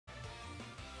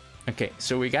Okay,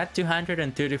 so we got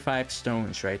 235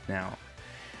 stones right now.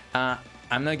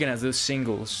 I'm not gonna do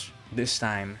singles this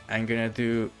time. I'm gonna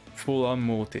do full-on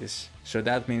multis. So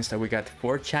that means that we got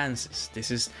 4 chances.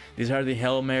 These are the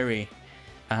Hail Mary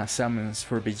summons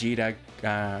for Vegeta,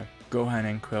 Gohan,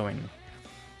 and Krillin.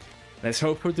 Let's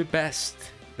hope for the best.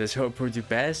 Let's hope for the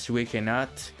best. We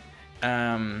cannot...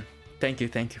 thank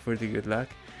you for the good luck.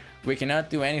 We cannot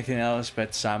do anything else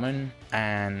but summon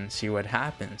and see what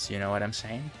happens. You know what I'm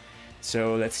saying?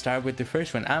 So let's start with the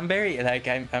first one. I'm very, like,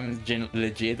 I'm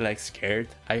legit, like, scared.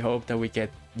 I hope that we get,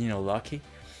 you know, lucky.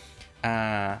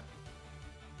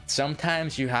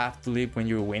 Sometimes you have to leave when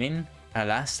you're winning.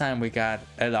 Last time we got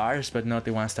LRs, but not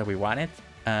the ones that we wanted.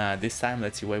 This time,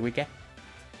 let's see what we get.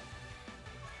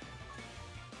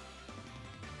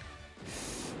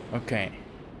 Okay.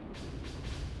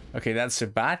 Okay, that's a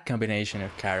bad combination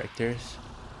of characters.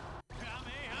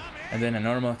 And then a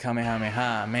normal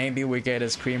Kamehameha. Maybe we get a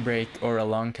screen break or a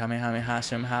long Kamehameha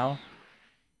somehow.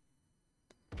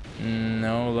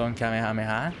 No long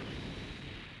Kamehameha.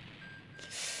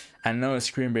 And no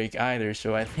screen break either,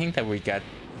 so I think that we got,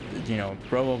 you know,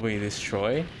 probably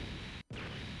destroy.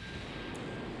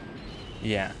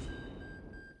 Yeah.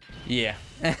 Yeah.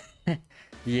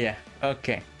 Yeah,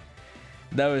 okay.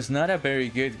 That was not a very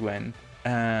good one.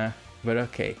 But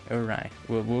okay, alright.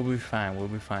 We'll be fine, we'll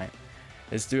be fine.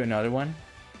 Let's do another one.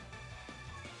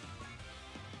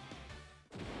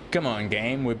 Come on,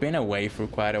 game. We've been away for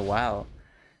quite a while.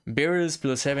 Beerus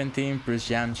plus 17 plus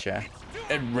Yamcha.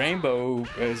 And Rainbow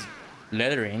is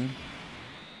lettering.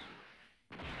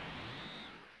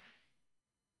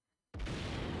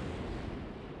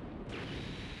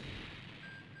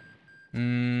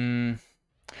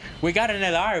 We got an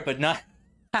LR, but not...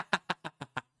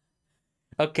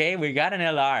 Okay, we got an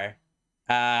LR.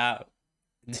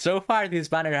 So far, this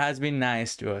banner has been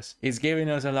nice to us. It's giving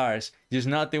us LRs, just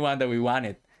not the one that we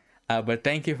wanted. But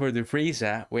thank you for the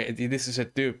Frieza. This is a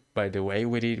dupe, by the way.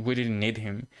 We didn't need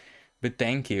him, but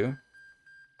thank you.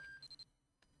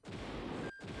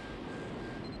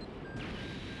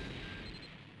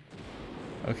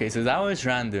 Okay, so that was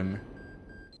random.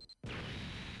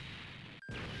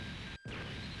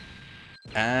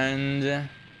 And an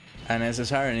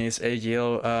SSR is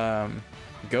AGL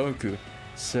Goku.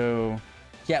 So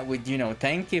yeah, you know,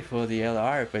 thank you for the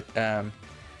LR, but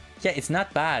yeah, it's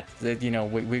not bad that, you know,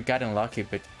 we've gotten lucky,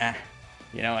 but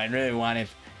you know, I really wanted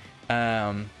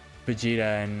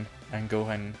Vegeta and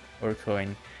Gohan or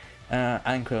Krillin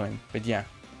and Krillin, but yeah.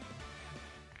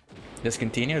 Let's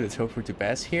continue. Let's hope for the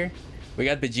best here. We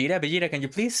got Vegeta. Vegeta, can you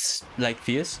please, like,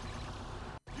 fuse?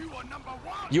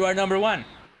 You are number one.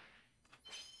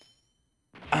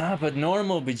 But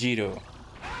normal Vegeta.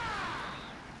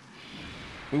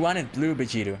 We wanted blue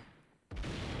Vegeta.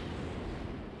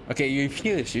 Okay, you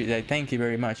fused. Thank you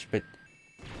very much, but...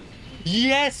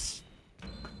 Yes!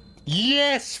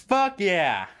 Yes! Fuck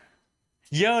yeah!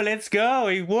 Yo, let's go!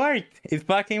 It worked! It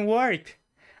fucking worked!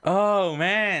 Oh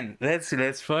man, let's do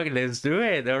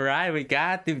it. All right, we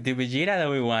got the Vegeta that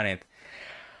we wanted.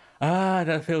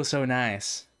 That feels so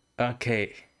nice.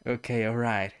 Okay, all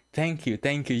right. Thank you.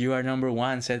 You are number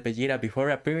one, said Vegeta before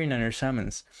appearing on our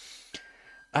summons.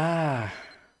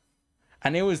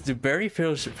 And it was the very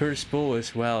first pool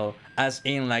as well, as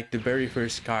in like the very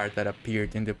first card that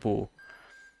appeared in the pool.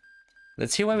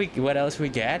 Let's see what else we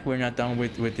get. We're not done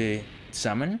with the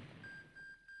summon.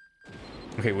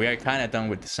 Okay, we are kind of done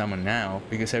with the summon now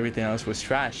because everything else was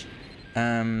trash.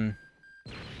 Okay,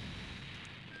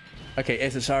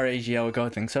 SSR AGL Go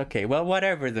things. Okay, well,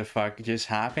 whatever the fuck just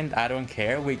happened, I don't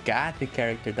care. We got the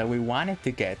character that we wanted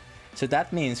to get. So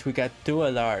that means we got 2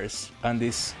 LRs on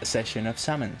this session of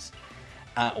summons.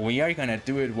 We are gonna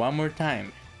do it one more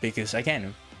time because,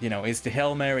 again, you know, it's the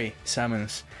Hail Mary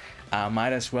summons.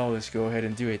 Might as well just go ahead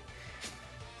and do it.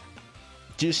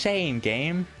 Just saying,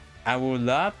 game. I would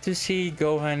love to see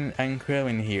Gohan and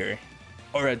Krillin here,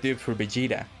 or a dupe for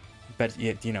Vegeta, but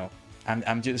yet, you know,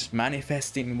 I'm just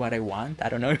manifesting what I want. I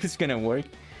don't know if it's gonna work.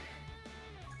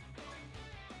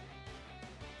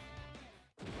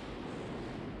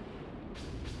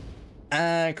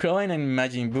 Krillin and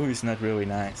Majin Buu is not really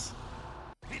nice.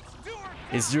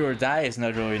 It's do or die is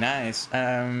not really nice.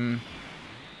 I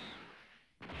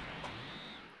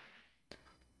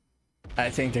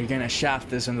think they're gonna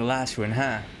shaft us on the last one,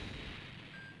 huh?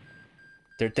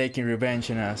 They're taking revenge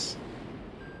on us.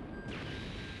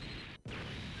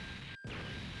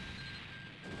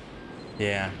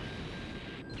 Yeah.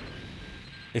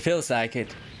 It feels like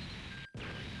it.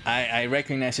 I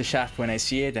recognize a shaft when I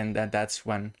see it, and that's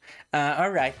one.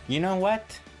 Alright, you know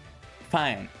what?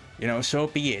 Fine. You know, so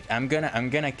be it. I'm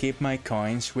gonna keep my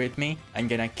coins with me. I'm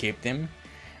gonna keep them.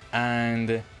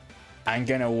 and I'm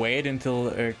gonna wait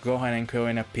until Gohan and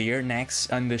Krillin appear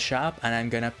next on the shop, and I'm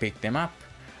gonna pick them up.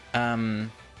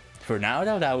 For now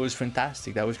though, that was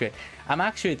fantastic. That was great. I'm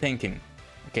actually thinking,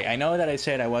 okay, I know that I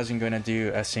said I wasn't gonna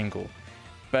do a single,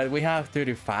 but we have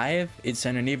 35. It's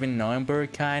an uneven number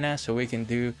kinda, so we can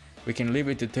leave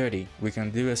it to 30. We can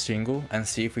do a single and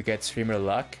see if we get streamer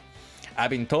luck.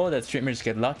 I've been told that streamers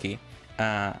get lucky.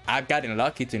 I've gotten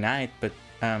lucky tonight, but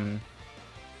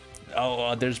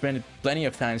there's been plenty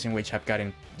of times in which I've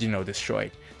gotten, you know,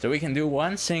 destroyed. So we can do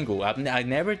one single. I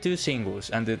never do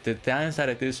singles, and the times that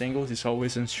I do singles is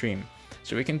always on stream.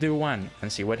 So we can do one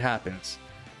and see what happens.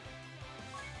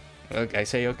 Look, I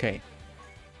say okay.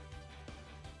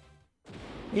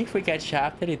 If we get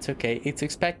shafted, it's okay. It's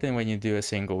expected when you do a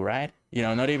single, right? You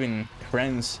know, not even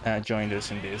friends joined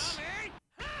us in this.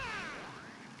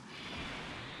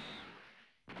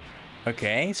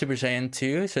 Okay, Super Saiyan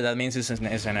 2, so that means it's an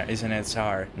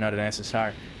SR, not an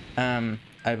SSR,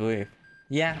 I believe.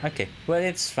 Yeah, okay. Well,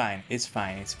 it's fine. It's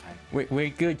fine. It's fine. We're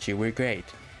Gucci. We're great.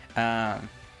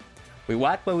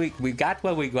 We got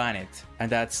what we wanted,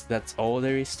 and that's all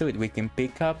there is to it. We can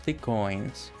pick up the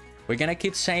coins. We're gonna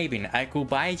keep saving. I could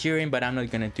buy Jiren, but I'm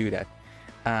not gonna do that.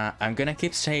 I'm gonna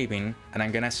keep saving, and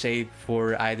I'm gonna save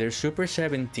for either Super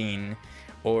 17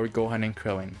 or Gohan and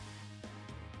Krillin.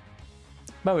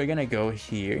 But we're gonna go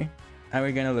here, and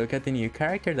we're gonna look at the new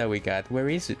character that we got. Where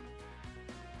is it?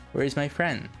 Where is my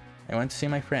friend? I want to see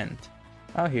my friend.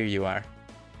 Oh, here you are.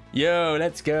 Yo,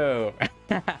 let's go!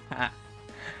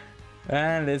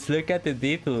 And let's look at the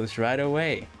details right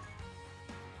away.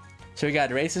 So we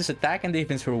got raises attack and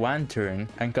defense for 1 turn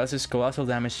and causes colossal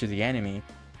damage to the enemy.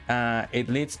 It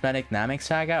leads Dynamic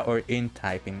Saga or in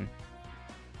typing.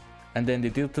 And then the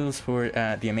details for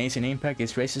the amazing impact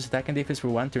is raises attack and defense for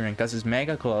 1 turn and causes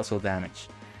mega colossal damage.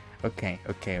 Okay.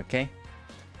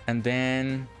 And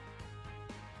then...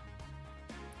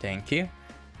 Thank you.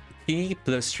 Ki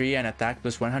plus 3 and attack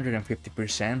plus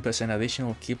 150% plus an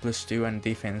additional Ki plus 2 and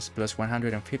defense plus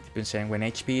 150% when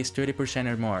HP is 30%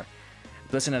 or more.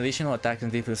 Plus an additional attack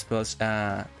and defense plus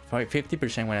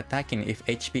 50% when attacking if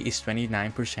HP is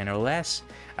 29% or less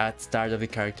at start of the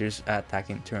character's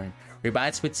attacking turn.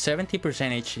 Revives with 70%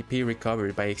 HP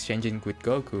recovered by exchanging with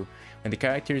Goku when the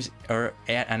characters or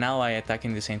an ally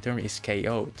attacking the same turn is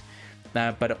KO'd.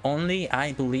 But only,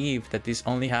 I believe that this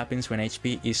only happens when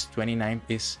HP is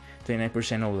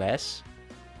 29% or less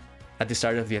at the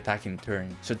start of the attacking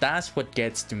turn. So that's what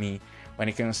gets to me when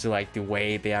it comes to like the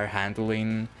way they are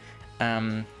handling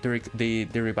the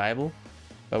revival.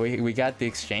 But we got the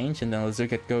exchange, and then let's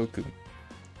look at Goku.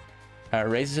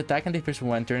 Raises attack and defense for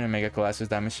 1 turn and Mega Colossus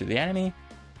damage to the enemy.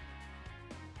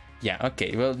 Yeah,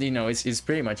 okay, well, you know, it's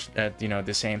pretty much, you know,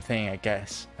 the same thing, I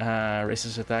guess.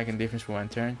 Raises attack and defense for 1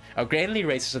 turn. Oh, greatly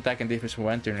raises attack and defense for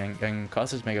 1 turn and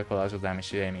causes Mega Colossal damage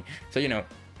to the enemy. So, you know,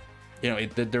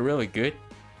 they're really good.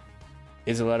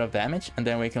 It's a lot of damage. And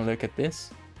then we can look at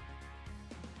this.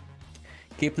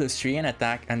 Ki plus 3 and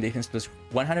attack and defense plus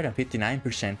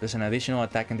 159% plus an additional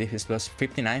attack and defense plus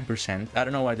 59%. I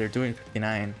don't know why they're doing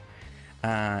 59.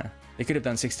 They could have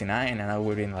done 69 and I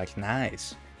would have been like,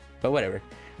 nice. But whatever.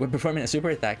 When performing a super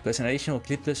attack plus an additional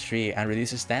Ki plus 3 and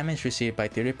reduces damage received by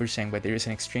 30% when there is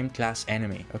an extreme class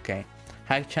enemy. Okay.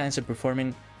 High chance of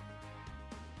performing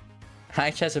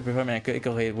a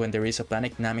critical hit when there is a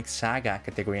Dynamic Saga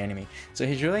category enemy. So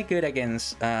he's really good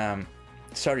against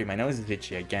sorry, my nose is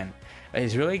itchy again.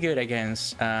 He's really good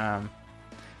against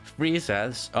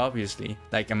Frieza's, obviously,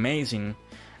 like amazing.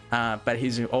 But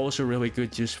he's also really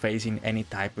good just facing any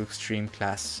type of extreme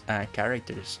class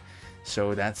characters.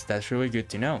 So that's really good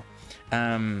to know.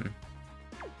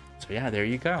 So yeah, there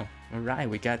you go. All right,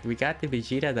 we got the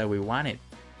Vegeta that we wanted.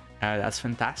 That's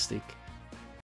fantastic.